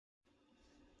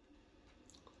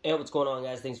Hey, what's going on,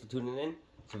 guys? Thanks for tuning in.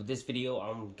 So for this video,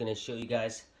 I'm going to show you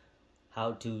guys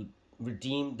how to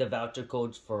redeem the voucher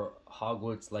codes for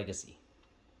Hogwarts Legacy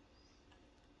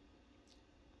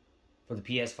for the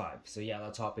PS5. So yeah,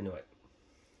 let's hop into it.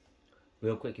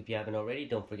 Real quick, if you haven't already,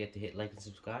 don't forget to hit like and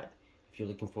subscribe. If you're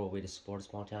looking for a way to support a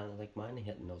small channel like mine,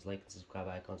 hitting those like and subscribe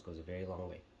icons goes a very long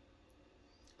way.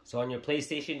 So on your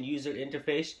PlayStation user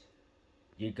interface,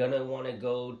 you're going to want to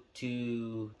go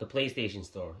to the PlayStation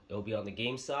store. It'll be on the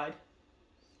game side.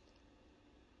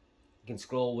 You can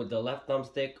scroll with the left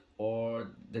thumbstick or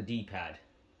the D-pad.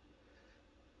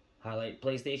 Highlight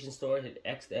PlayStation Store, hit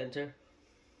X to enter.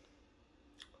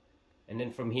 And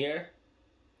then from here,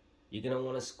 you're going to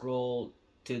want to scroll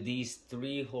to these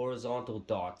three horizontal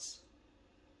dots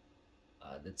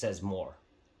that says More.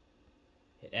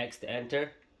 Hit X to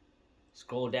enter.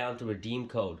 Scroll down to Redeem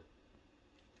Code.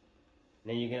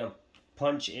 Then you're going to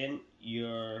punch in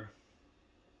your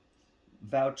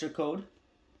voucher code.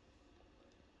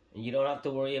 And you don't have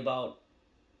to worry about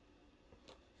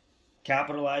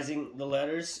capitalizing the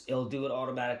letters. It'll do it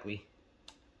automatically.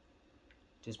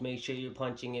 Just make sure you're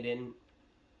punching it in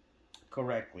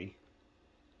correctly.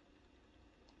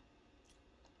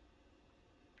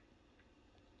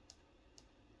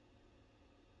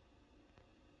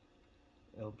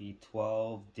 It'll be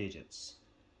 12 digits.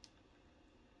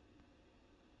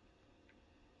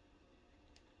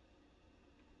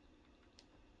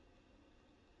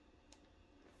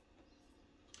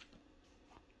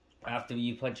 After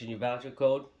you punch in your voucher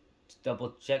code, just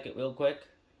double check it real quick.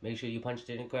 Make sure you punched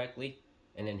it in correctly.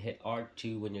 And then hit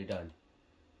R2 when you're done.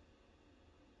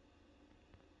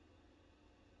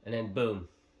 And then boom.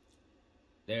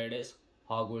 There it is.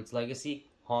 Hogwarts Legacy.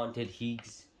 Haunted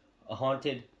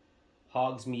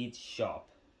Hogsmeade Shop.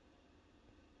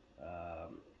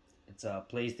 It's a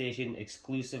PlayStation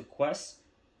exclusive quest.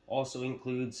 Also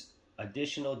includes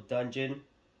additional dungeon,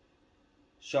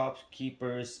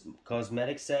 shopkeeper's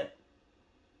cosmetic set,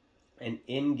 and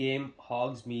in-game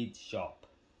Hogsmeade shop.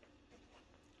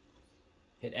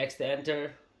 Hit X to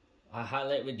enter.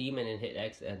 Highlight redeem and then hit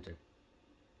X to enter.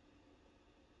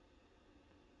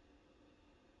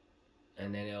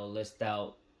 And then it'll list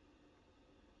out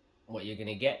what you're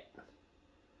gonna get.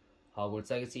 Hogwarts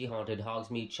Legacy Haunted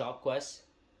Hogsmeade Shop Quest.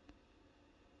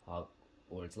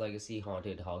 Hogwarts Legacy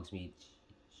Haunted Hogsmeade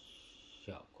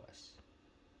Shop Quest.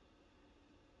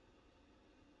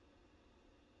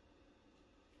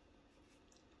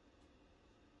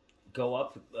 Go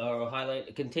up or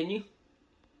highlight continue.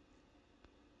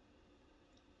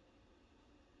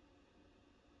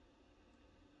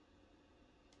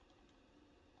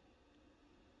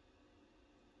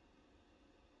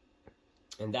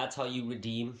 And that's how you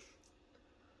redeem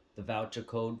the voucher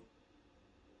code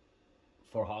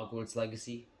for Hogwarts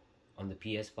Legacy on the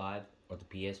PS5 or the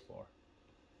PS4.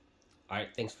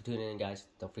 Alright, thanks for tuning in, guys.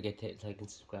 Don't forget to hit like and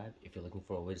subscribe. If you're looking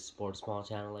for a way to support a small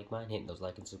channel like mine, hitting those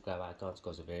like and subscribe icons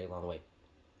goes a very long way.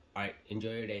 Alright,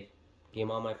 enjoy your day.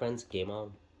 Game on, my friends. Game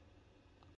on.